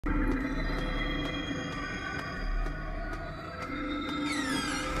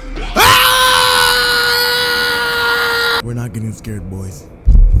Scared boys?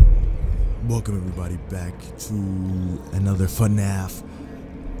 Welcome everybody back to another FNAF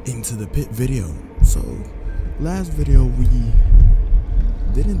Into the Pit video. So, last video we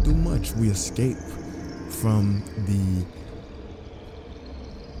didn't do much. We escaped from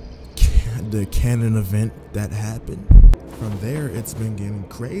the cannon event that happened. From there, it's been getting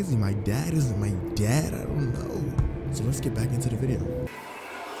crazy. My dad isn't my dad. I don't know. So let's get back into the video.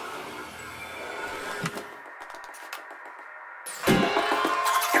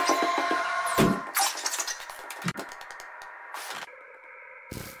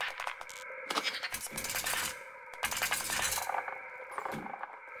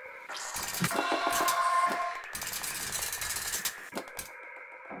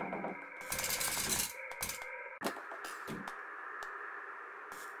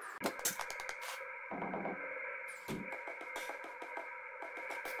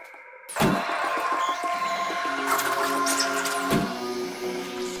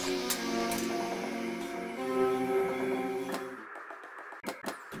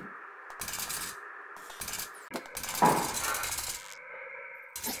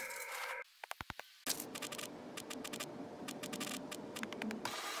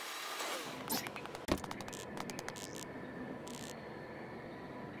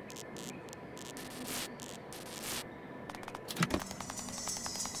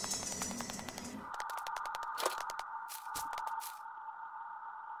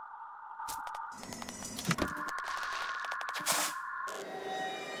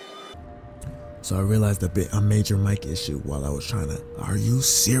 So I realized a major mic issue while I was trying to. Are you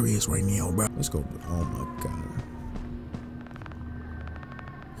serious right now, bro? Let's go. Oh my god.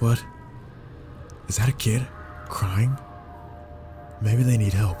 What? Is that a kid crying? Maybe they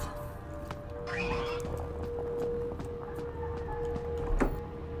need help.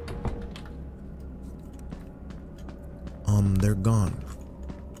 They're gone.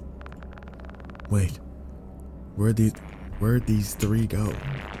 Wait. Where'd these three go?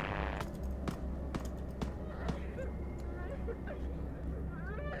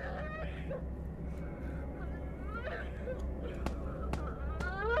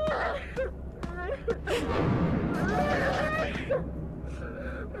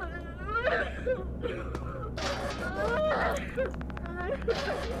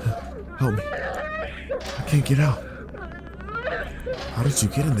 Help me. I can't get out. How did you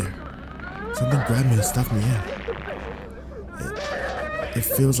get in there? Something grabbed me and stuffed me in. It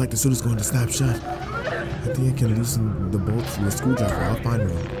feels like the suit is going to snap shut. I think I can loosen the bolts with a screwdriver. I'll find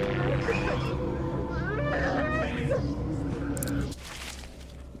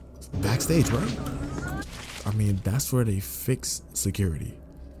one. Backstage, right? I mean, that's where they fix security.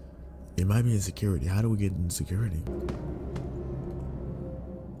 It might be in security. How do we get in security?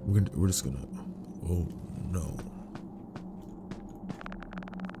 We're just gonna. Oh no.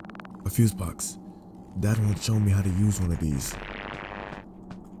 A fuse box. Dad won't show me how to use one of these.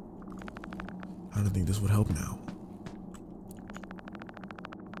 I don't think this would help now.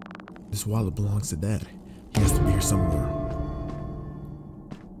 This wallet belongs to Dad. He has to be here somewhere.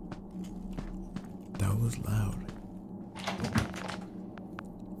 That was loud.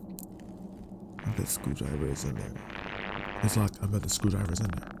 I bet the screwdriver is in there. It's locked. I bet the screwdriver's in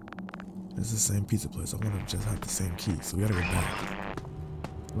there. It's the same pizza place. I want to just have the same key, so we gotta go back.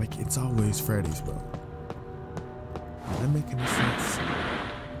 Like, it's always Freddy's, bro. Does that make any sense?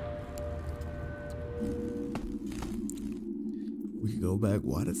 We can go back.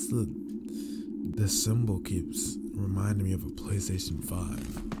 Why does the symbol keeps reminding me of a PlayStation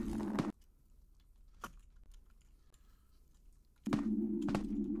 5?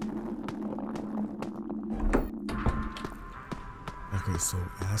 Okay, so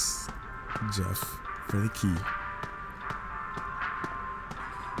ask Jeff for the key.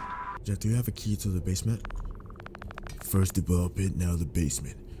 Jeff, do you have a key to the basement? First the ball pit, now the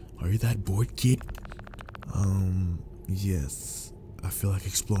basement. Are you that bored, kid? Yes. I feel like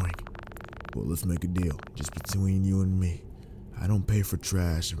exploring. Well, let's make a deal, just between you and me. I don't pay for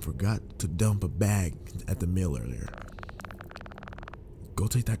trash and forgot to dump a bag at the mill earlier. Go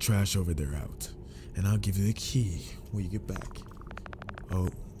take that trash over there out, and I'll give you the key when you get back. Oh,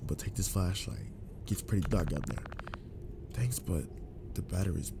 but take this flashlight. It gets pretty dark out there. Thanks, but the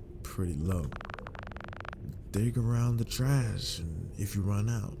battery's pretty low. Dig around the trash, and if you run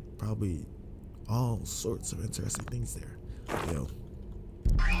out, probably all sorts of interesting things there. Yo.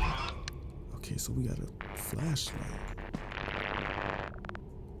 Okay, so we got a flashlight.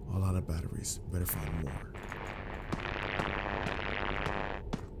 All out of batteries. Better find more.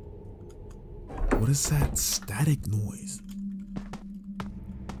 What is that static noise?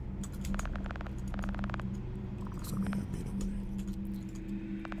 Something I made over there.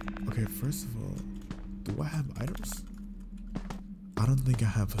 First of all, do I have items? I don't think I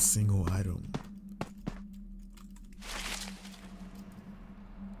have a single item.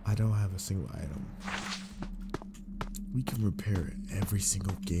 I don't have a single item. We can repair every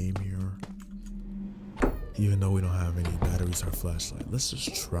single game here. Even though we don't have any batteries or flashlight. Let's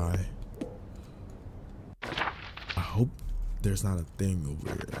just try. I hope there's not a thing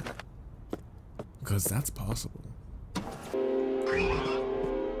over here. Because that's possible.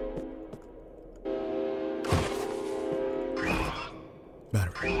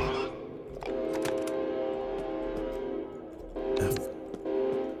 Battery. F.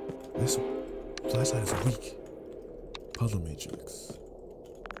 This flashlight is weak. Puzzle matrix.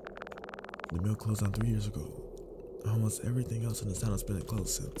 The mill closed down 3 years ago. Almost everything else in this town has been closed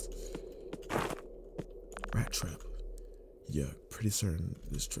since. Rat trap. Yeah, pretty certain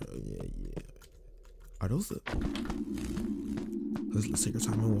this trap. Yeah. Are those the... Let's take our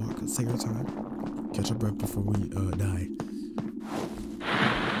time and walk. Let's take our time. Catch our breath before we die.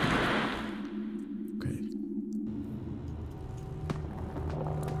 Okay.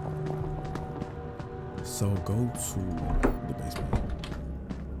 So go to the basement.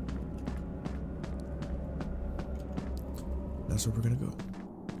 That's where we're gonna go.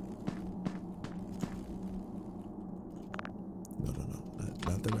 No,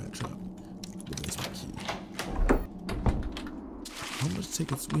 not the rat trap. The basement key. How much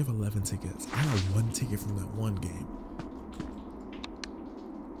tickets? We have 11 tickets. I got 1 ticket from that one game.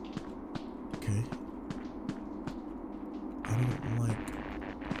 Okay. I don't like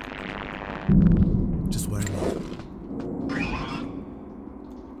just what I need.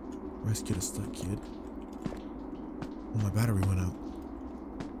 Rescue the stuck kid. Oh, my battery went out.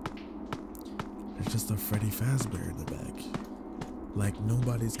 There's just a Freddy Fazbear in the back. Like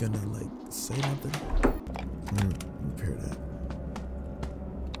nobody's gonna like say nothing. Let me repair that.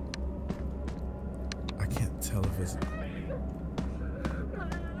 I can't tell if it's...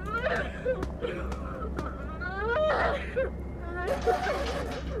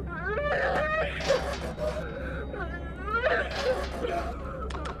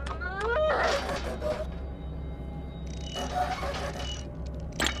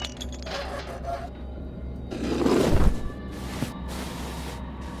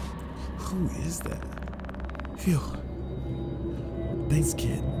 Who is that? Phew. Thanks,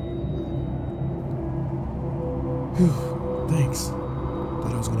 kid. Phew. Thanks.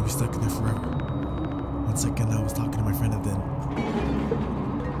 Thought I was gonna be stuck in there forever. 1 second I was talking to my friend and then...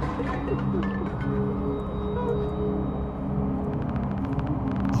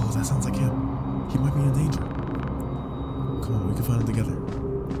 Oh, that sounds like him. He might be in danger. Come on, we can find him together.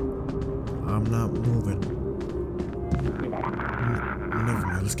 I'm not moving. Never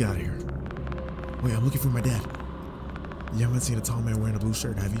mind, let's get out of here. Wait, I'm looking for my dad. You haven't seen a tall man wearing a blue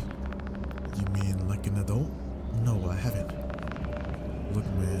shirt, have you? You mean like an adult? No, I haven't. Look,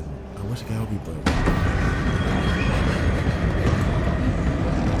 man, I wish I could help you, but...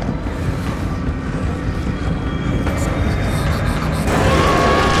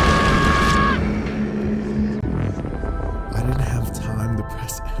 I didn't have time to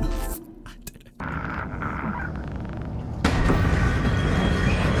press F. I didn't.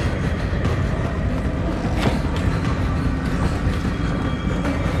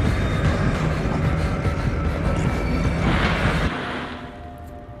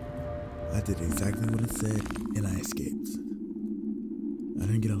 I did exactly what it said, and I escaped. I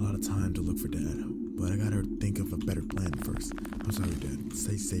didn't get a lot of time to look for Dad, but I gotta think of a better plan first. I'm sorry, Dad.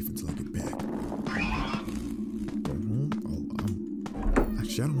 Stay safe until I get back. Go home? Oh,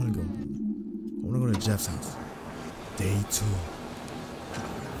 actually, I don't want to go home. I want to go to Jeff's house. Day 2.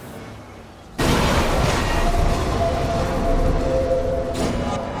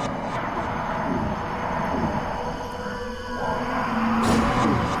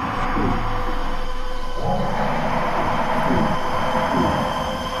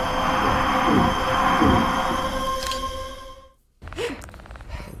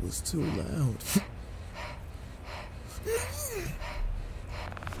 Too loud.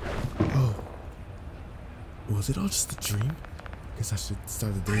 Oh, was it all just a dream? Guess I should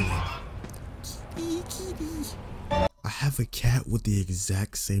start the day then. Kitty. I have a cat with the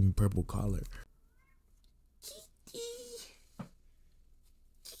exact same purple collar. Kitty.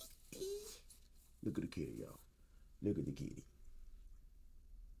 Kitty. Look at the kitty, y'all. Look at the kitty.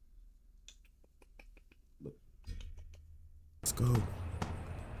 Look. Let's go.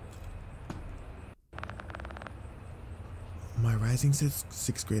 My rising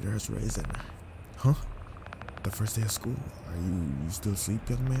sixth grader has risen. Huh? The first day of school. Are you still asleep,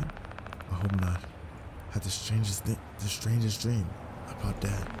 young man? I hope not. Had the strangest dream about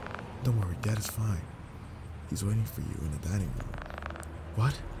Dad. Don't worry, Dad is fine. He's waiting for you in the dining room.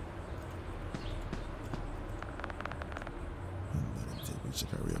 What? We should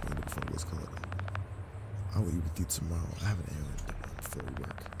hurry up and before it gets cold. I will eat with you tomorrow. I have an errand to run before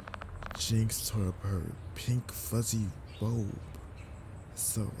work. Jinx tore up her pink fuzzy robe,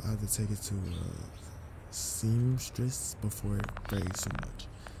 so I have to take it to a seamstress before it breaks too much.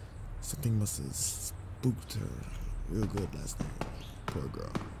 Something must have spooked her real good last night. Poor girl.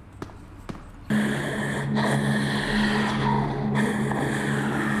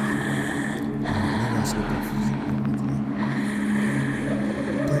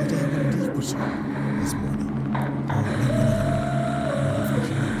 This morning.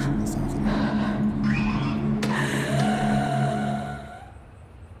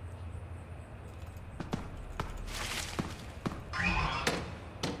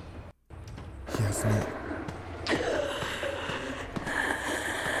 Yes, ma'am.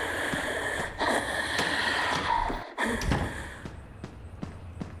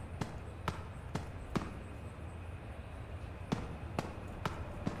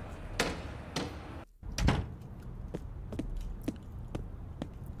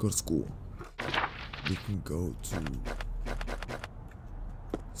 Go to school. We can go to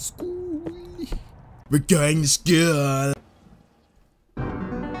school. We're going to school.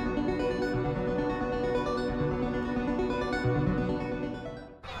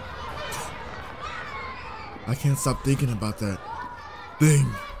 I can't stop thinking about that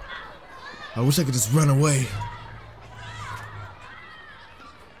thing. I wish I could just run away.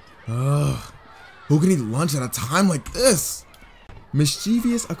 Who can eat lunch at a time like this?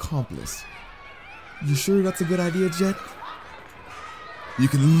 Mischievous accomplice. You sure that's a good idea, Jet? You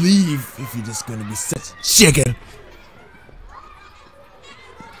can leave if you're just gonna be such chicken.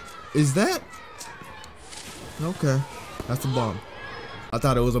 Is that? Okay, that's a bomb. I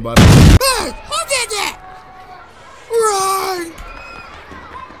thought it was about. Hey, who did that? Run!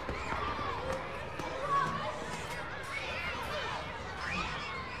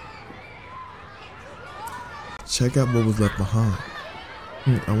 Check out what was left behind.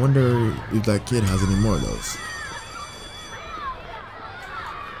 I wonder if that kid has any more of those.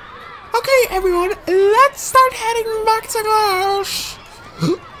 Okay, everyone, let's start heading back to class.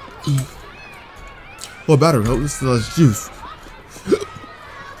 What better? Hope this still has juice.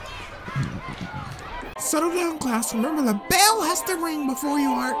 Settle down, class. Remember, the bell has to ring before you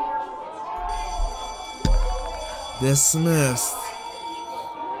are dismissed.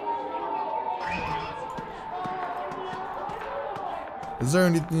 Is there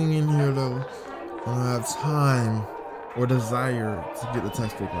anything in here though? I don't have time or desire to get the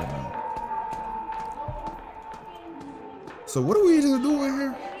textbook right now. So what are we doing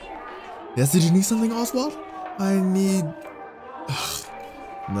here? Yes, did you need something, Oswald? I need...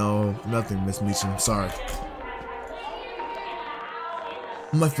 No, nothing, Miss Meacham. Sorry.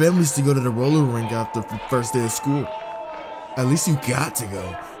 My family used to go to the roller rink after the first day of school. At least you got to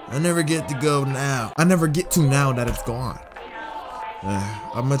go. I never get to go now. I never get to now that it's gone.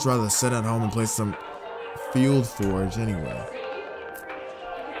 I'd much rather sit at home and play some Field Forge anyway.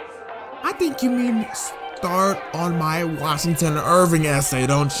 I think you mean start on my Washington Irving essay,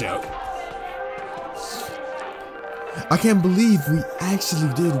 don't you? I can't believe we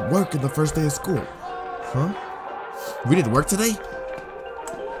actually did work at the first day of school. Huh? We did work today?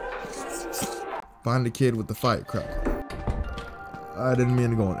 Find the kid with the firecracker. I didn't mean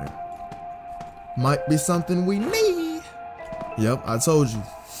to go in there. Might be something we need. Yep, I told you.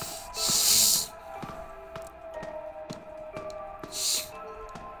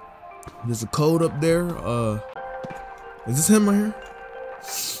 There's a code up there. Is this him right here?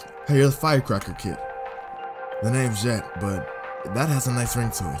 Hey, you're the firecracker kid. The name's Jet, but that has a nice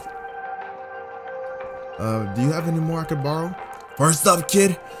ring to it. Do you have any more I could borrow? First up,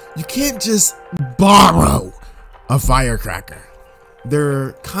 kid, you can't just borrow a firecracker.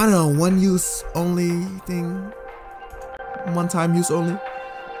 They're kind of a one-use only thing. One-time use only.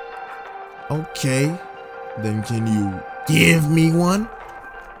 Okay, then can you give me one?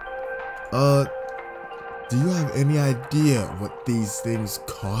 Do you have any idea what these things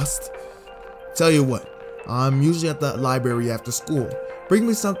cost? Tell you what, I'm usually at the library after school. Bring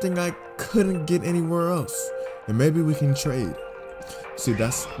me something I couldn't get anywhere else, and maybe we can trade. See,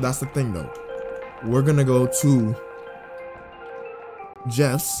 that's the thing though. We're gonna go to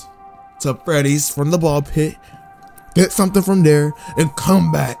Jeff's, to Freddy's from the ball pit, get something from there, and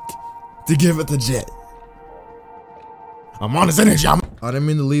come back to give it to Jet. I'm on this energy. I didn't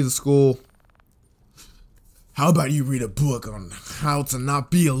mean to leave the school. How about you read a book on how to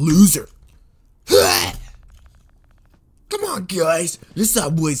not be a loser? Come on, guys. Let's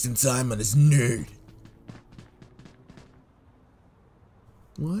stop wasting time on this nerd.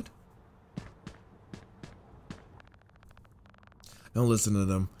 What? Don't listen to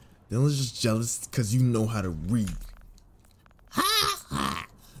them. They're just jealous because you know how to read. Ha ha!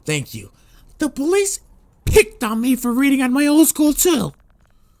 Thank you. The police picked on me for reading at my old school too.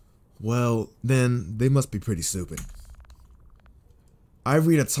 Well, then they must be pretty stupid. I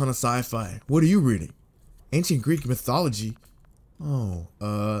read a ton of sci-fi. What are you reading? Ancient Greek mythology? Oh,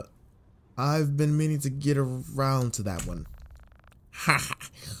 I've been meaning to get around to that one. Ha ha.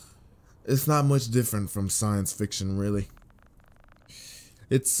 It's not much different from science fiction, really.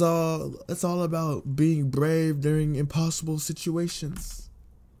 It's all about being brave during impossible situations.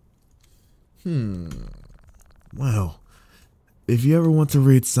 Well, if you ever want to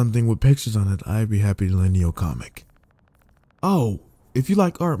read something with pictures on it, I'd be happy to lend you a comic. Oh, if you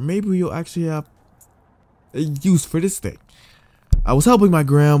like art, maybe you'll actually have a use for this thing. I was helping my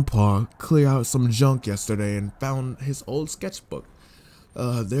grandpa clear out some junk yesterday and found his old sketchbook.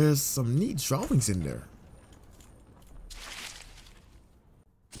 There's some neat drawings in there.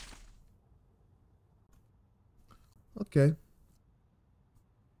 Okay.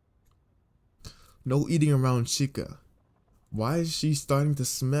 No eating around Chica. Why is she starting to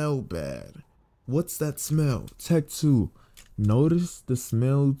smell bad? What's that smell? Tech 2. Notice the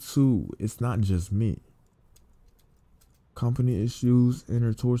smell too. It's not just me. Company issues,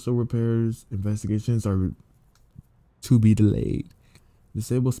 inner torso repairs, investigations are to be delayed.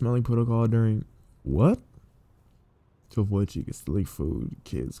 Disable smelling protocol during what? To avoid Chica stealing food.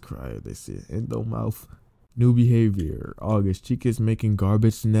 Kids cry if they see it. Endo mouth. New behavior. August. Chica's making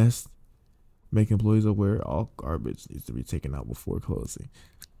garbage nest. Make employees aware all garbage needs to be taken out before closing.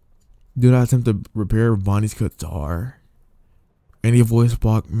 Do not attempt to repair Bonnie's guitar. Any voice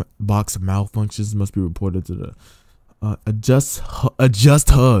box malfunctions must be reported to the adjust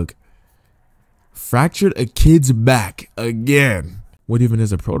hug. Fractured a kid's back again. What even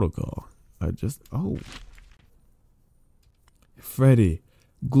is a protocol? Freddy.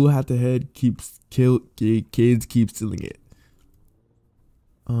 Glue hat to head kids keep stealing it.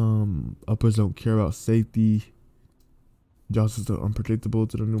 Uppers don't care about safety. Josh is so unpredictable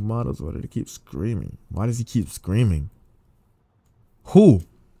to the new models. Why did he keep screaming? Why does he keep screaming? Who?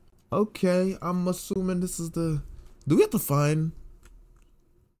 Okay, I'm assuming this is the... Do we have to find...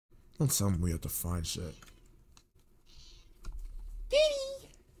 Don't tell me we have to find shit. Diddy!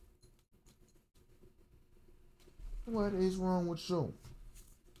 What is wrong with you?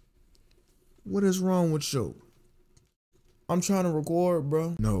 What is wrong with you? I'm trying to record,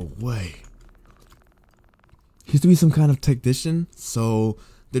 bro. No way. He used to be some kind of technician, so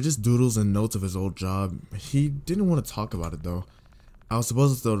they're just doodles and notes of his old job. He didn't want to talk about it, though. I was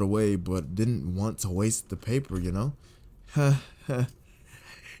supposed to throw it away, but didn't want to waste the paper, you know?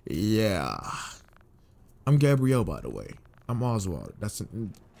 Yeah. I'm Gabrielle, by the way. I'm Oswald. This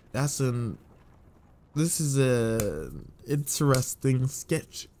is a interesting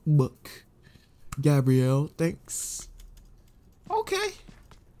sketchbook. Gabrielle, thanks. Okay.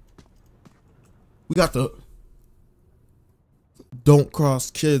 We got the don't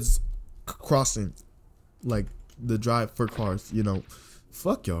cross kids crossing, like the drive for cars, you know.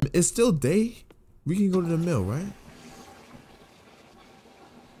 Fuck y'all. It's still day. We can go to the mill, right?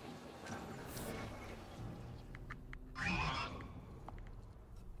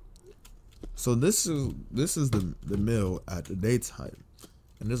 So this is the mill at the daytime,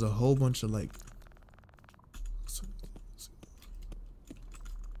 and there's a whole bunch of like.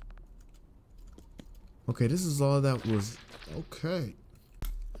 Okay, this is all that was. Okay,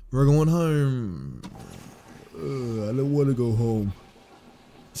 we're going home. I don't want to go home.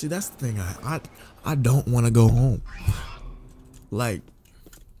 See, that's the thing. I don't want to go home. Like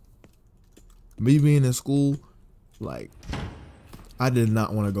me being in school, like I did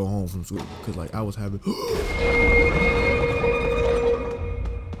not want to go home from school because like I was having.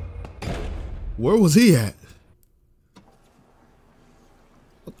 Where was he at?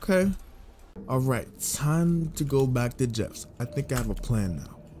 Okay. Alright, time to go back to Jeff's. I think I have a plan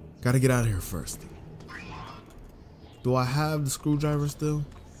now. Gotta get out of here first. Do I have the screwdriver still?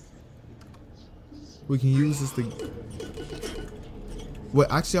 We can use this to... Wait,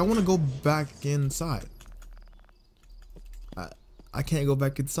 actually, I want to go back inside. I can't go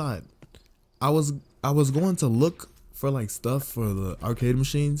back inside. I was going to look for like stuff for the arcade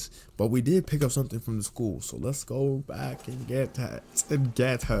machines, but we did pick up something from the school. So let's go back and get that.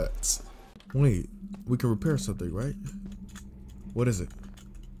 Wait, we can repair something, right? What is it?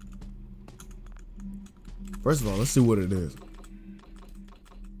 First of all, let's see what it is.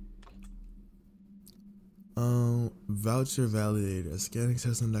 Voucher validator. A scanning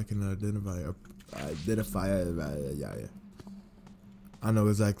system that can identify. Yeah. I know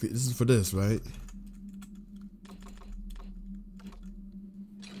exactly. This is for this, right?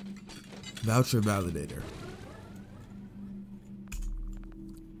 Voucher validator.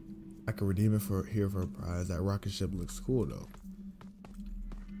 I can redeem it for a prize. That rocket ship looks cool though.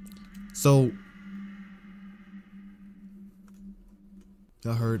 So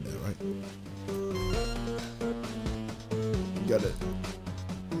y'all heard that, right? You got it.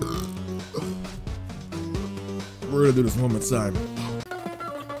 We're gonna do this one more time.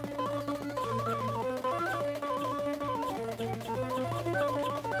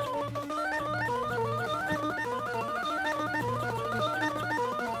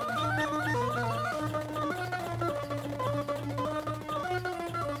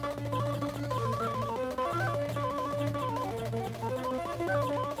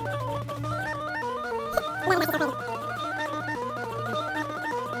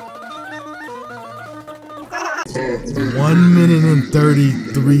 One minute and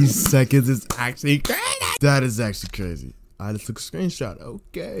 33 seconds is actually crazy. That is actually crazy. I just took a screenshot.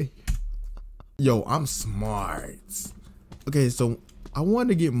 Okay. Yo, I'm smart. Okay, so I wanted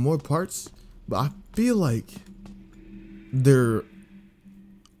to get more parts, but I feel like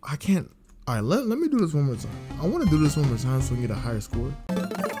I can't. Alright, let me do this one more time. I want to do this one more time so we can get a higher score.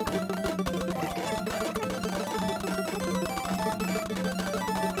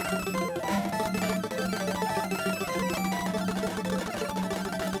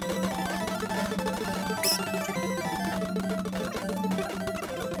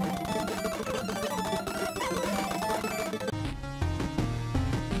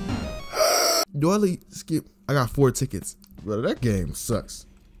 Do I skip? I got 4 tickets. Bro, that game sucks.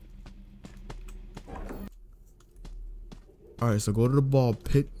 Alright, so go to the ball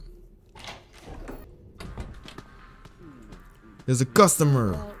pit. There's a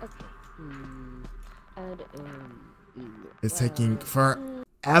customer. It's taking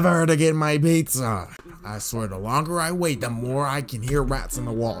forever to get my pizza. I swear, the longer I wait, the more I can hear rats in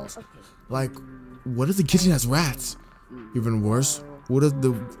the walls. Like, what if the kitchen has rats? Even worse, what if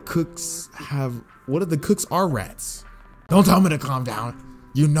the cooks are rats? Don't tell me to calm down.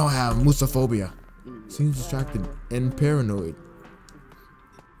 You know I have musophobia. Seems distracted and paranoid.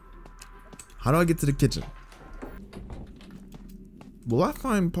 How do I get to the kitchen? Will I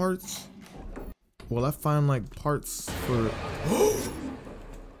find parts? Will I find like parts for...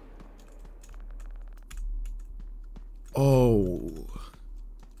 Oh.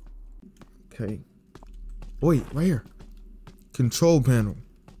 Okay. Wait, right here. Control panel.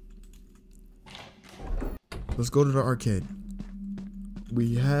 Let's go to the arcade.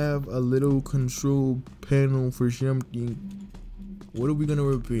 We have a little control panel for something. What are we gonna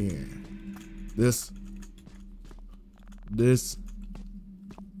repair? This.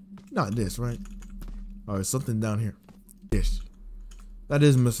 Not this, right? Alright, something down here. This. That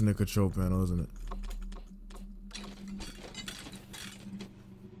is missing the control panel, isn't it?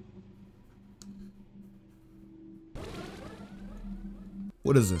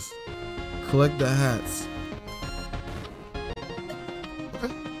 What is this? Collect the hats.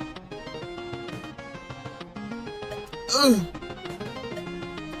 Okay.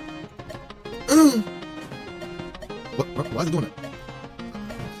 What? Why is it doing it?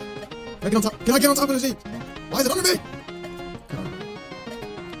 Can I get on top? Can I get on top of the jeep? Why is it under me?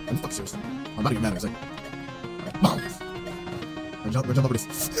 I'm fucking serious. I'm about to get mad in a second. Bounce. We're jump over this.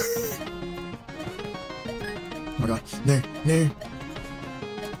 Oh my god. There.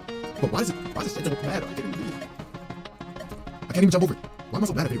 But why is it so bad? I can't even jump over it. Why am I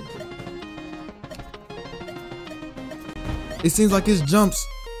so bad at it? It seems like his jumps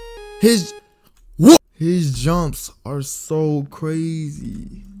are so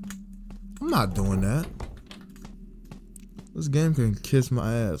crazy. I'm not doing that. This game can kiss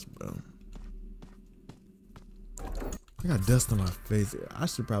my ass, bro. I got dust on my face. I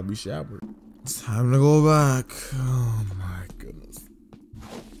should probably shower. It's time to go back. Oh my goodness.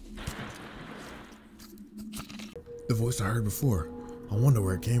 The voice I heard before. I wonder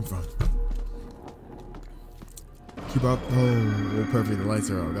where it came from. Keep up. Oh, perfect. The lights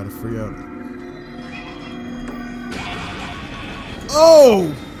are out. Gotta free out.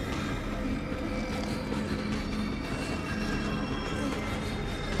 Oh!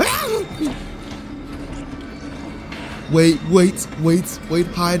 Wait,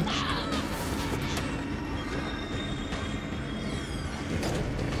 hide.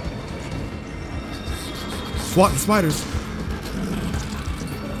 Swat the spiders.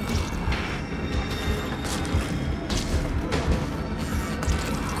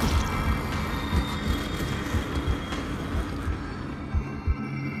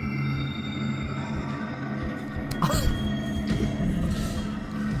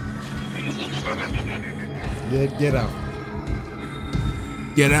 Get out.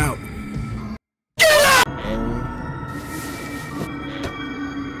 Get out.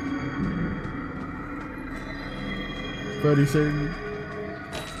 Freddy saved me.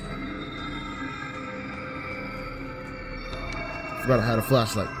 Forgot I had a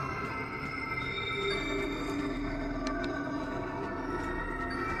flashlight.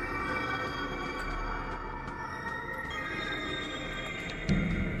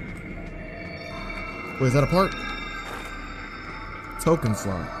 Wait, is that a part? Token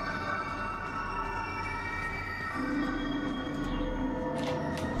slot.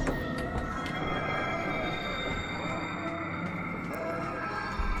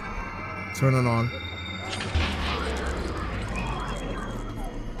 Turn it on.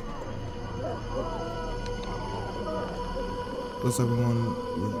 Looks like we want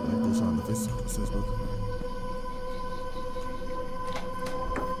like this on the Facebook.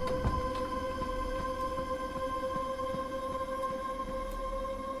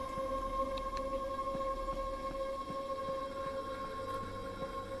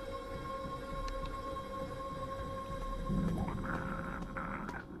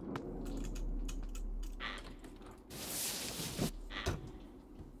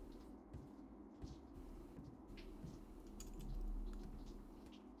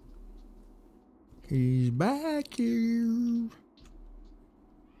 He's back here.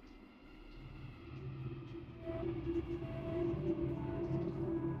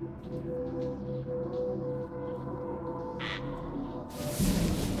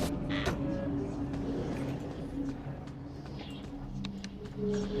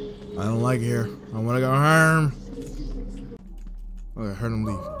 I don't like it here. I want to go home. Okay, I heard him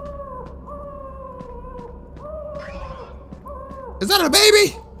leave. Is that a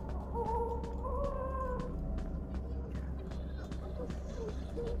baby?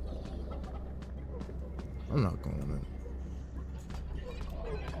 I'm not going in.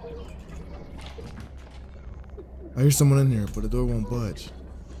 I hear someone in here, but the door won't budge.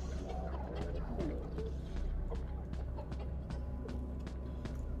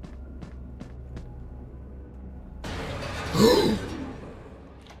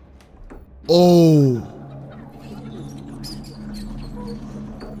 Oh.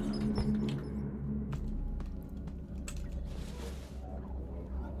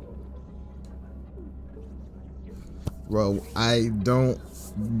 Bro,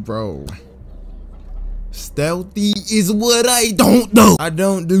 bro. Stealthy is what I don't do. I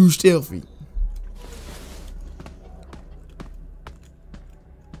don't do stealthy.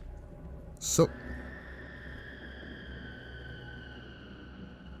 So.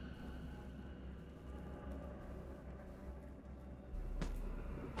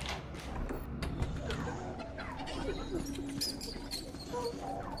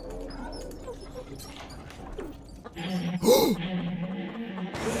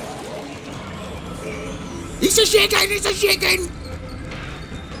 It's a chicken! It's a chicken!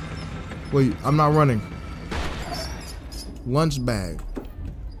 Wait, I'm not running. Lunch bag.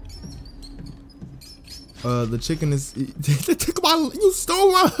 The chicken is. They took you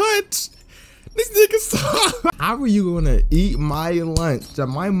stole my lunch! This nigga stole. How are you gonna eat my lunch that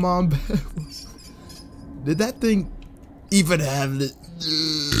my mom. Did that thing even have it?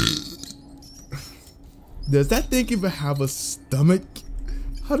 Does that thing even have a stomach?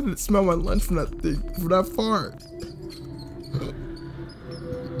 How did it smell my lunch from that thing, from that far?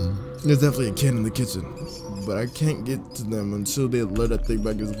 There's definitely a kid in the kitchen, but I can't get to them until they let that thing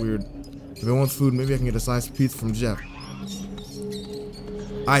back. It's weird. If I want food, maybe I can get a sliced pizza from Jeff.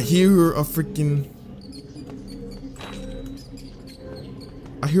 I hear a freaking.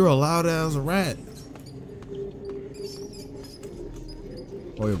 I hear a loud ass rat.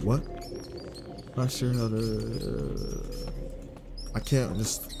 Oh wait, what? Not sure how to. I can't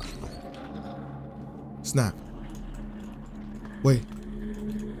just. Snap. Wait.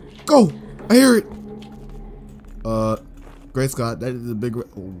 Go! I hear it! Great Scott, that is a big rat.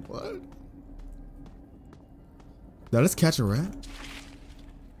 Oh, what? Did I just catch a rat?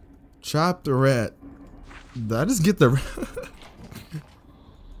 Chop the rat. Did I just get the rat?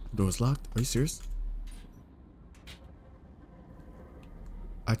 Door's locked. Are you serious?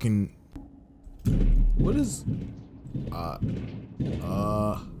 I can. What is.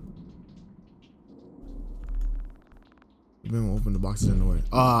 Maybe open the boxes in the way.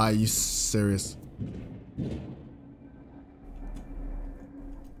 Ah, you serious?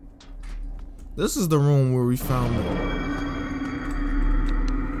 This is the room where we found it.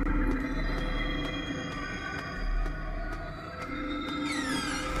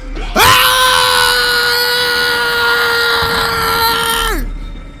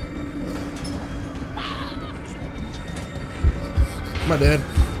 My dad.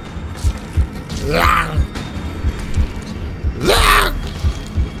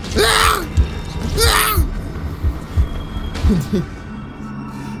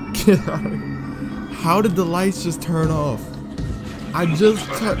 Get out of here. How did the lights just turn off? I just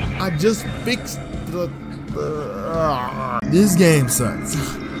fixed the this game sucks.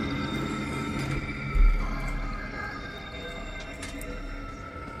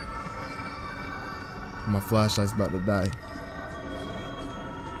 My flashlight's about to die.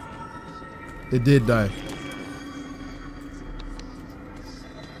 It did die.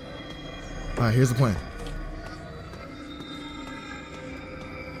 Alright, here's the plan.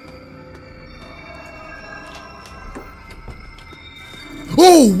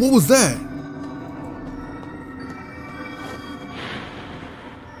 Oh, what was that?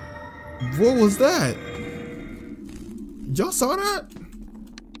 What was that? Y'all saw that?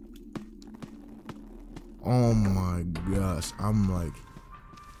 Oh my gosh, I'm like...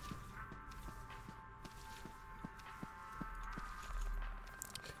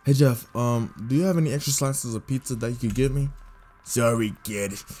 Hey Jeff, do you have any extra slices of pizza that you could give me? Sorry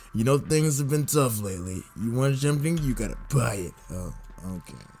kid, you know things have been tough lately. You want something, you gotta buy it. Oh,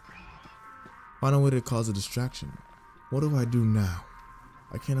 okay. Find a way to cause a distraction. What do I do now?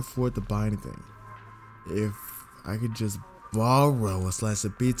 I can't afford to buy anything. If I could just borrow a slice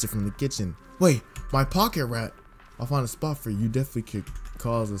of pizza from the kitchen. Wait, my pocket rat. I'll find a spot for you. You definitely could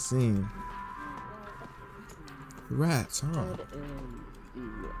cause a scene. Rats, huh?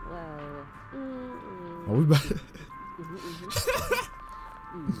 Are we back?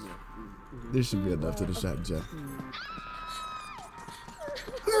 This should be enough to distract Jeff.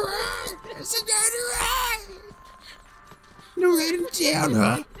 No rat in town,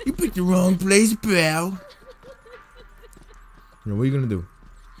 huh? You picked the wrong place, pal. You know, what are you gonna do?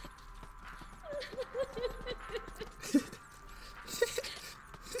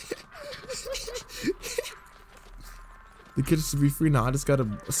 The kitchen should be free now. I just got a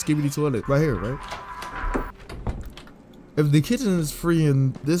skibidi toilet right here, right? If the kitchen is free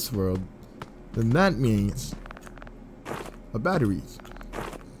in this world, then that means a battery.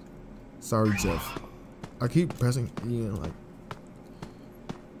 Sorry, Jeff. I keep pressing, you know, like.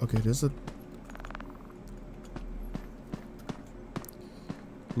 Okay, there's a.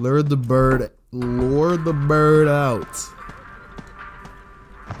 Lure the bird out.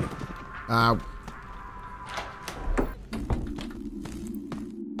 Ow.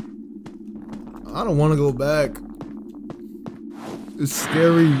 I don't want to go back. It's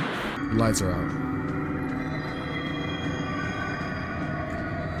scary. Lights are out.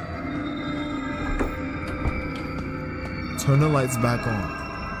 Turn the lights back on.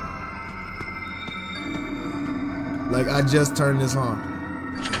 Like I just turned this on.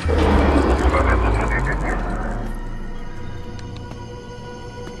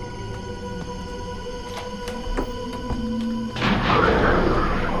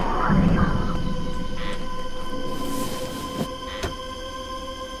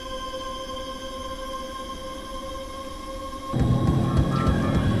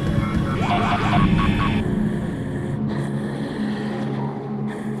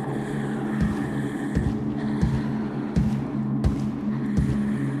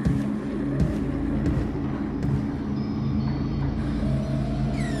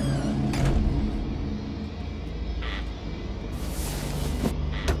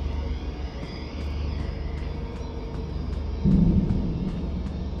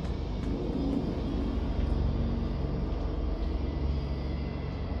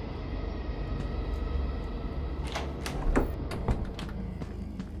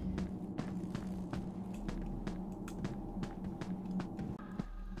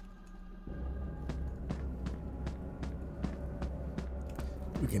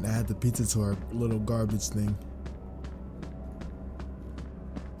 We can add the pizza to our little garbage thing.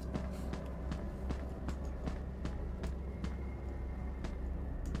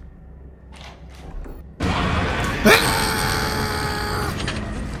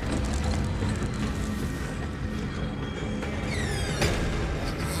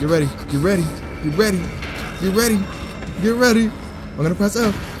 Get ready, get ready, get ready, get ready, get ready. I'm gonna press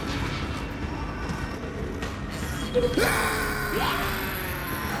F.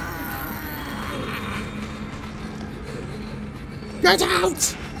 Get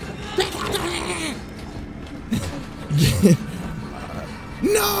out! Get out of here!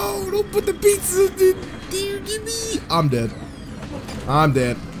 No! Don't put the pizza in the... Give me... I'm dead. I'm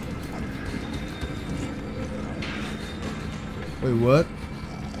dead. Wait, what?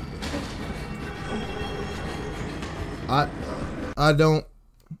 I don't...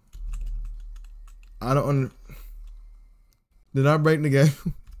 Did I break the game?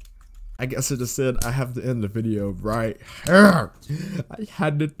 I guess I just said I have to end the video right here. I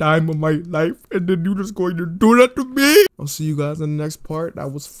had the time of my life, and then you just going to do that to me? I'll see you guys in the next part.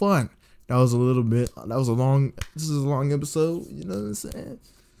 That was fun. That was a little bit. This is a long episode. You know what I'm saying?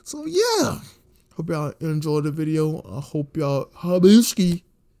 So yeah. Hope y'all enjoyed the video. I hope y'all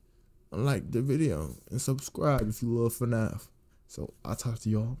like the video and subscribe if you love FNAF. So I'll talk to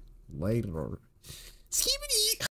y'all later. Skibidi.